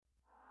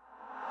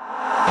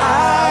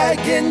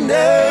get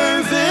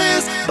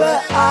nervous,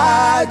 but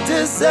I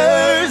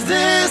deserve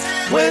this.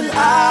 When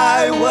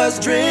I was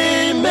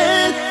dreaming,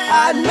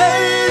 I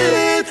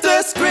made it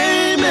through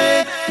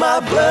screaming. My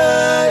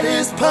blood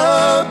is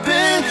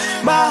pumping,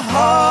 my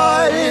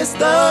heart is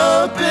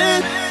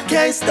thumping.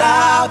 Can't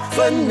stop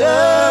for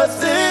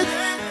nothing.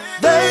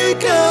 They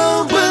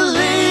can't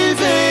believe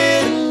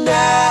it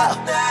now.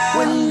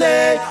 When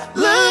they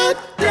look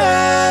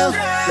down,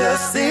 they'll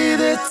see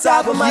the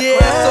top of my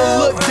crown.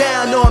 So look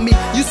down on me.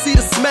 You see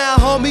the smile,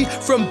 homie?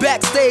 From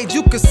backstage,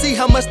 you can see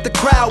how much the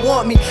crowd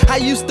want me. I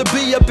used to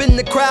be up in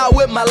the crowd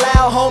with my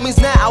loud homies.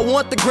 Now I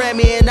want the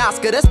Grammy and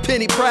Oscar. That's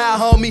penny proud,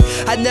 homie.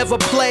 I never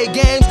play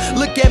games.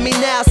 Look at me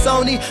now,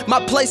 Sony. My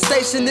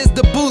PlayStation is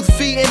the booth,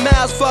 feeding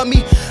miles for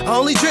me.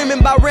 Only dreaming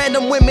about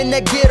random women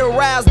that get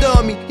aroused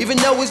on me. Even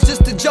though it's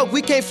just a joke,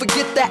 we can't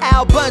forget the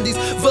Al Bundys.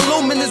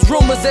 Voluminous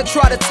rumors that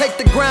try to take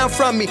the ground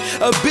from me.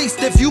 A beast,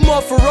 if you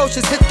more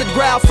ferocious, hit the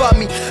ground for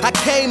me. I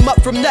came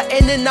up from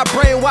nothing and I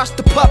brainwashed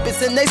the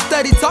puppets. And they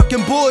steady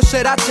talking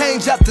bullshit, I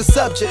change up the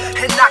subject.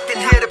 And I can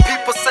hear the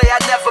people say I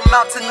never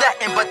amount to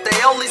nothing, but they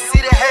only see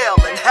the hell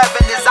and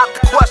heaven is out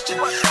the question.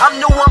 I'm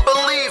the one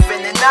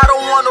believing and I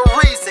don't want a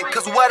reason,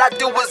 cause what I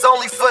do is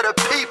only for the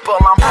people.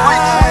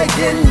 I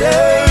get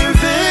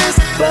nervous,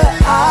 but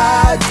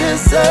I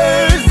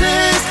deserve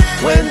this.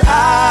 When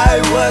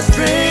I was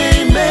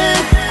dreaming,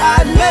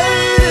 I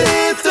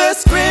made it through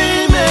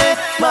screaming.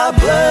 My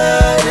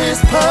blood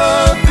is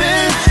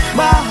pumping,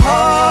 my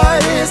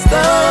heart is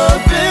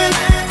thumping.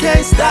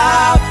 Can't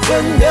stop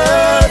for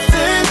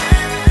nothing.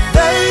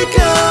 They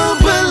can't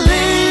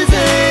believe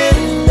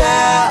it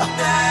now.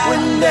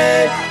 When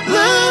they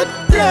look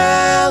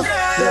down,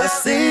 they'll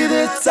see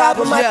the top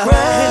of my crown.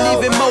 And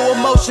even more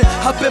emotion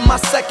up in my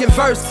second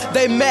verse.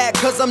 They mad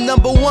cause I'm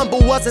number one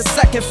but wasn't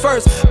second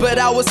first. But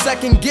I was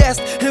second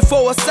guessed, and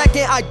for a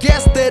second I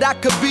guessed that I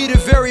could be the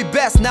very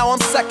best. Now I'm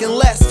second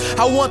less.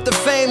 I want the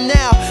fame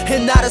now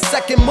and not a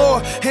second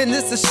more. And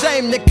it's a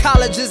shame that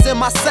college is in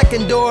my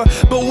second door.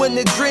 But when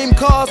the dream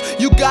calls,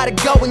 you gotta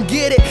go and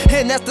get it.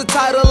 And that's the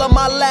title of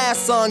my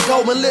last song,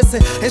 go and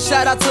listen. And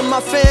shout out to my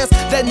fans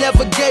that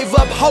never gave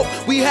up hope.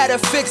 We had a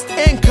fixed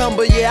income,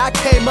 but yeah, I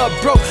came up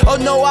broke. Oh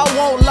no, I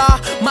won't lie,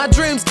 my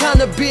dream's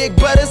kinda big,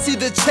 but it's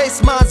either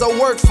chase mines or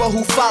work for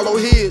who follow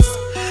his.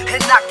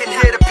 And I can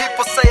hear the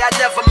people say I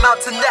never amount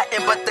to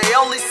nothing, but they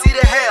only see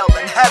the hell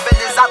and heaven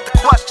is out the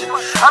question.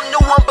 I'm the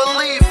one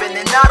believing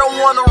and I don't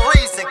want a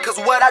reason, cause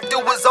what I do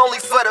is only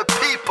for the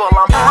people.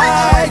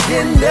 I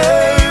get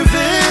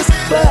nervous,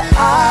 but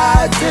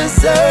I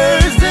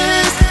deserve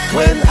this.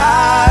 When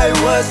I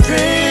was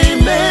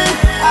dreaming,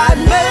 I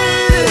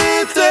made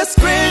it through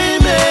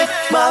screaming.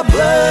 My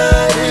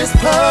blood is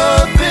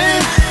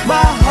pumping,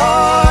 my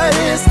heart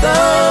is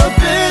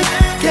thumping.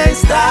 Can't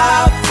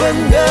stop for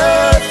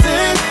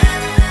nothing.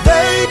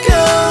 They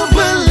can't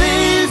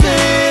believe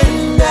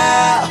it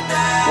now.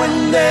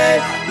 When they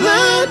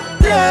look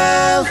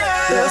down,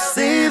 they'll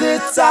see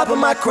the top of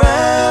my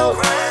crown.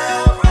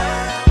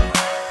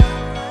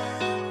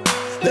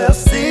 They'll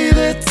see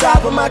the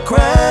top of my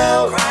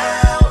crown.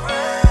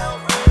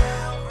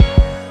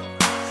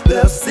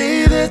 They'll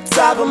see the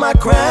top of my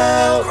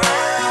crown.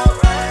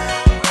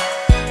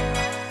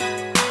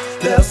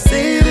 They'll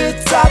see the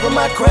top of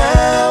my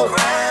crown.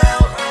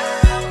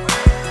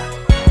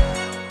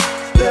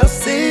 They'll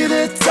see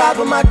the top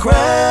of my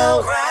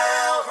crown.